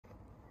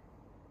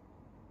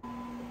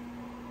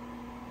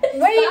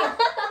Wait!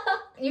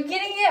 You're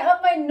getting it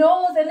up my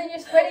nose and then you're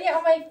spreading it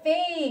on my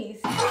face.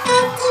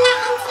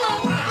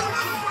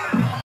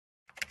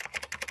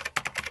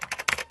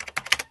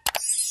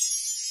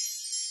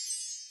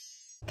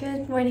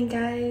 Good morning,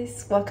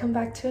 guys. Welcome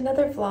back to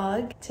another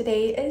vlog.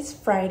 Today is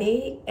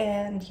Friday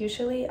and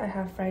usually I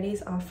have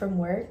Fridays off from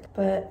work,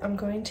 but I'm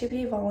going to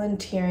be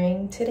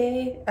volunteering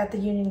today at the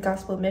Union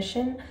Gospel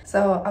Mission.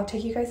 So I'll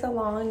take you guys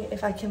along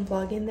if I can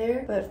vlog in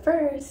there. But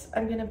first,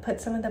 I'm gonna put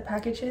some of the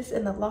packages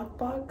in the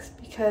lockbox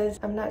because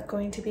I'm not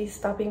going to be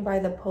stopping by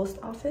the post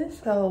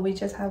office. So we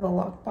just have a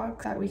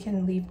lockbox that we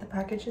can leave the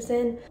packages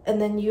in, and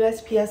then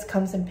USPS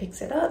comes and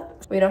picks it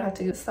up. We don't have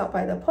to stop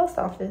by the post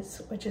office,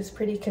 which is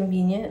pretty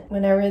convenient.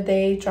 Whenever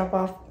they drop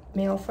off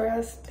mail for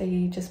us,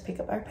 they just pick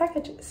up our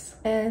packages.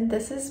 And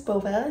this is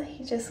Boba.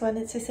 He just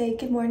wanted to say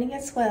good morning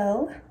as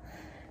well.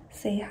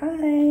 Say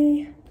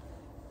hi.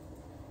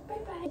 Bye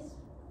bye.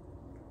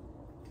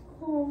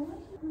 Oh.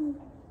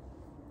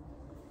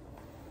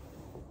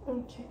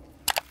 Okay.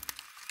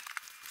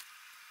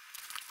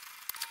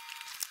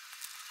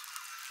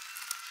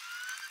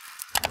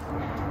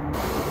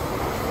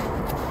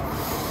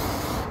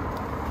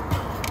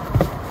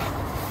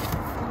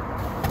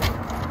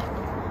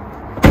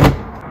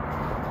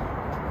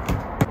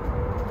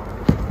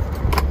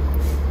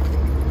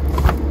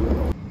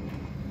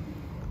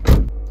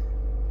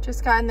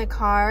 Just got in the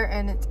car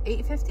and it's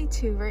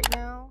 8:52 right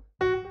now.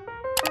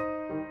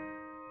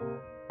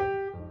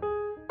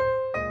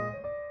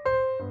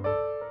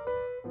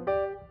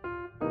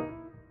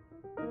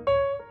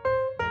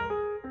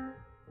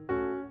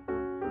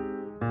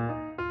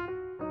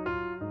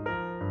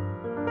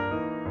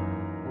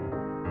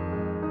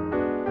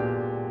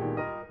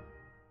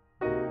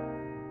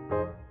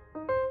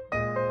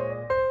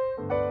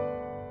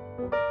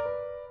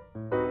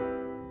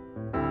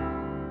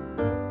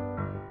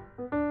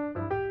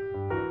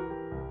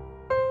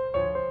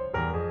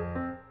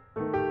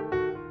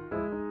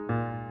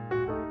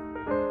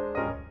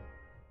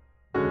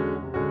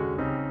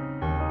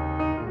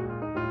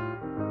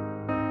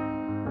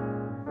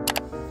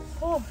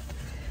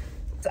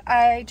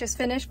 I just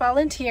finished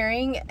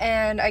volunteering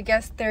and I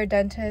guess their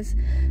dentist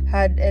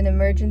had an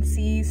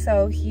emergency,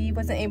 so he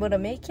wasn't able to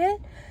make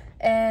it.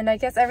 And I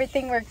guess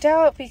everything worked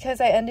out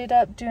because I ended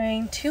up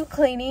doing 2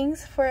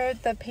 cleanings for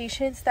the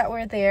patients that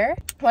were there.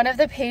 One of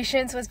the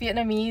patients was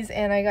Vietnamese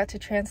and I got to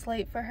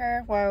translate for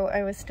her while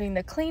I was doing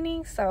the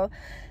cleaning, so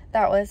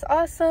that was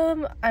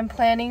awesome. I'm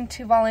planning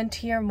to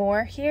volunteer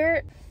more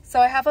here. So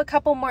I have a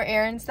couple more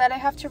errands that I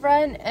have to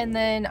run, and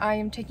then I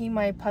am taking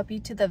my puppy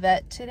to the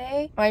vet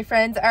today. My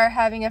friends are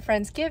having a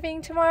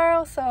Friendsgiving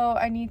tomorrow, so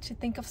I need to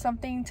think of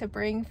something to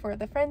bring for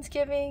the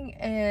Friendsgiving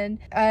and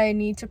I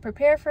need to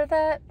prepare for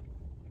that.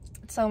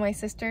 So my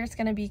sister's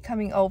gonna be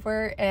coming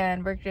over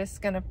and we're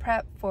just gonna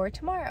prep for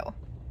tomorrow.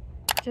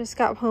 Just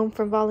got home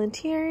from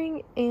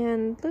volunteering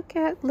and look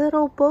at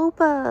little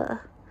Boba.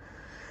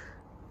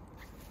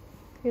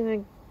 I'm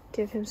gonna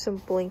give him some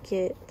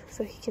blanket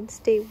so he can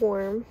stay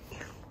warm.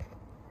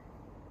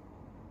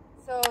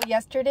 So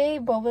yesterday,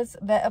 Boba's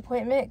vet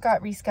appointment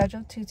got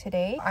rescheduled to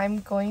today.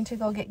 I'm going to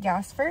go get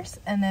gas first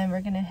and then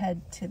we're gonna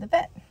head to the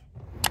vet.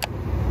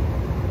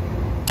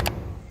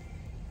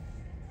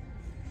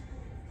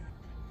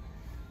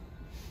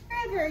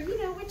 Wherever, you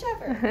know,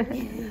 whichever.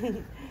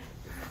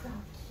 So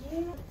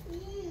cute.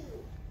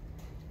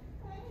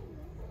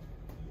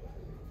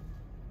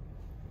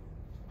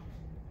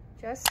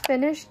 Just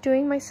finished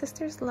doing my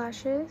sister's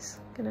lashes.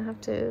 Gonna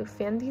have to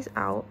fan these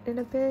out in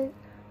a bit.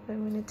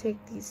 I'm gonna take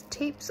these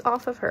tapes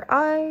off of her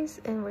eyes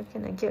and we're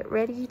gonna get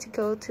ready to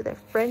go to the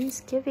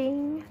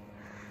Friendsgiving.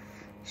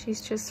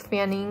 She's just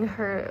fanning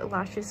her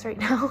lashes right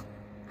now.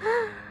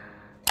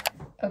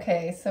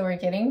 Okay, so we're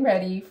getting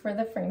ready for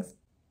the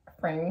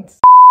Friendsgiving.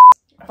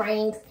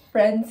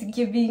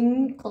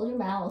 Close your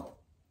mouth.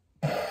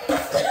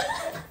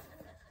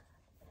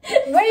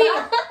 Wait!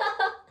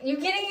 You're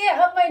getting it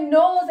up my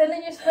nose and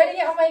then you're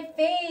spreading it on my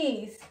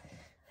face.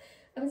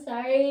 I'm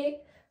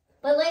sorry,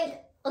 but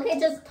like, okay,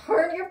 just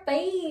turn your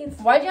face.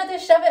 Why'd you have to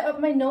shove it up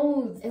my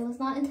nose? It was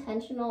not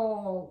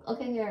intentional.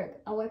 Okay, here,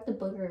 I'll wipe the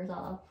boogers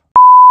off.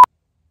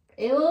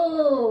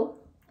 Ew.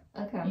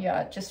 Okay.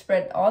 Yeah, just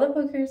spread all the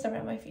boogers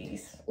around my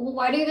face. Well,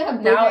 why do you have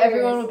boogers? Now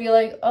everyone will be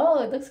like,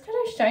 oh, it looks kind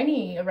of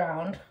shiny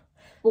around.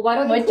 Well, why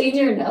don't you clean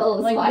your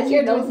nose? Like, why is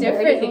your nose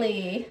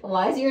differently? Dirty?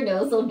 Why is your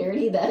nose so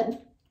dirty then?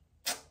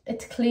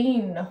 It's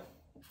clean.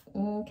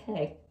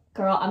 Okay.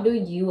 Girl, I'm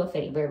doing you a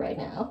favor right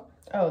now.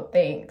 Oh,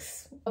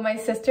 thanks. My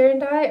sister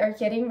and I are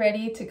getting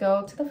ready to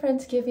go to the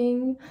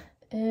Friendsgiving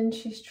and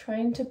she's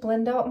trying to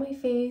blend out my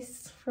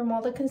face from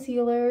all the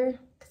concealer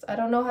because I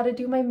don't know how to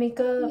do my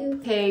makeup.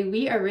 Okay,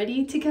 we are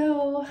ready to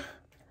go.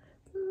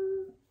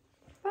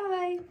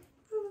 Bye.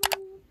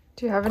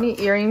 Do you have any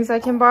earrings I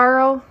can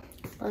borrow?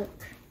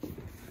 Look,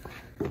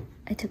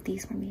 I took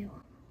these from you.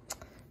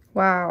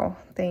 Wow,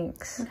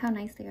 thanks. Look how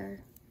nice they are.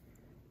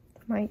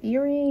 My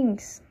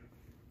earrings.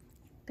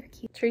 They're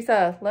cute.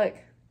 Teresa, look.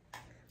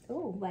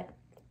 Oh, what?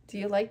 Do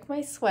you like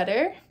my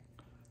sweater?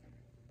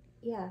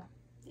 Yeah.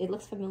 It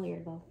looks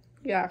familiar though.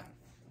 Yeah.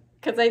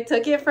 Because I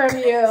took it from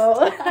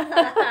you.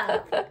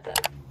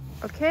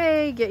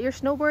 Okay, get your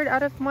snowboard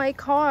out of my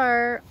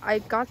car. I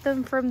got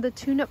them from the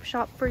tune-up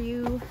shop for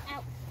you.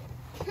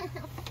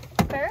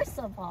 First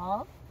of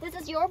all, this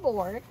is your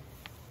board.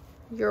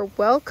 You're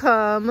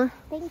welcome.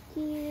 Thank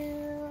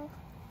you.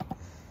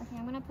 Okay,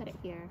 I'm gonna put it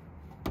here.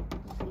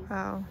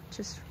 Wow,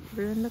 just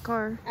ruined the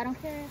car. I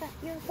don't care about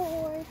your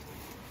board.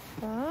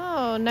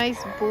 Oh,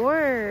 nice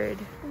board.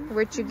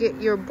 Where'd you get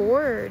your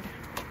board?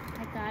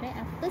 I got it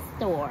at the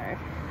store.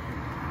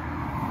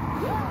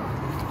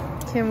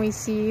 Can we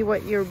see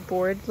what your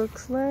board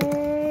looks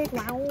like?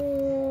 Wow.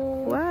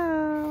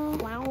 Wow.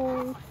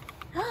 Wow.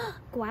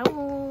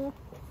 Wow.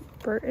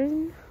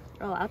 Burton?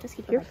 Oh, I'll just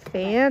keep it You're like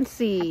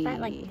fancy.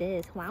 like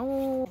this.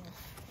 Wow.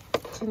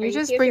 Can you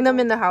just bring them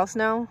in the house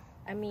now?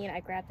 I mean, I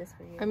grabbed this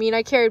for you. I mean,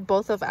 I carried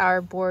both of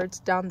our boards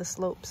down the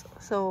slopes,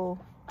 so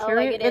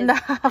carry it in the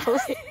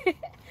house.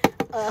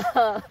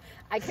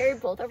 I carried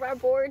both of our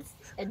boards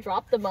and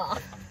dropped them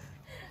off.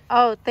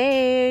 Oh,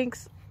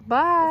 thanks.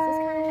 Bye. This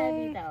is kind of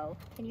heavy though.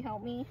 Can you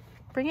help me?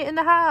 Bring it in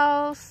the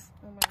house.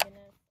 Oh my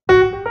goodness.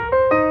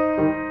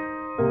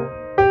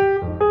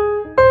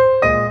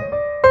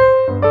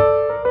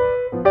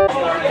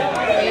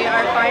 We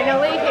are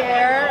finally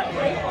here.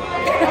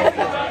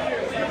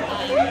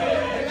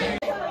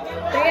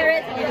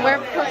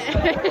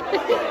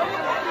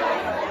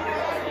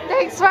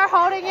 Thanks for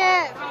holding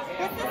it.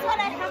 This is what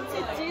I have to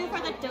do for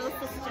the dough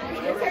sisters.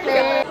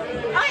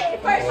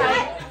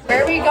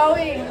 Where are we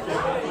going?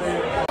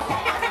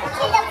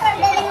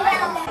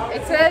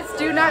 It says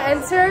do not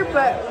enter,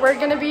 but we're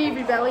gonna be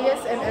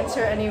rebellious and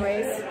enter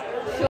anyways.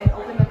 Okay,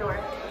 open the door.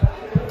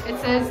 It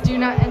says do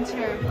not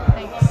enter.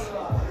 Thanks.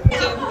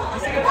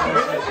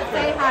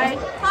 Say hi.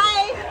 Hi.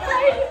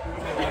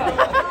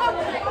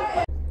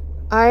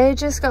 I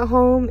just got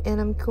home and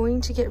I'm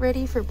going to get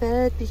ready for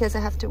bed because I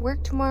have to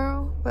work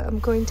tomorrow, but I'm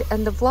going to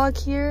end the vlog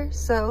here,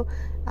 so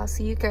I'll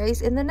see you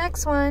guys in the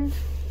next one.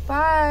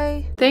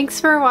 Bye.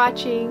 Thanks for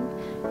watching.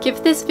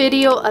 Give this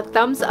video a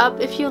thumbs up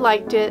if you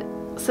liked it,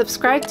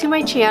 subscribe to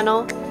my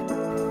channel,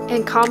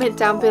 and comment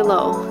down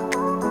below.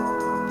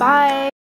 Bye.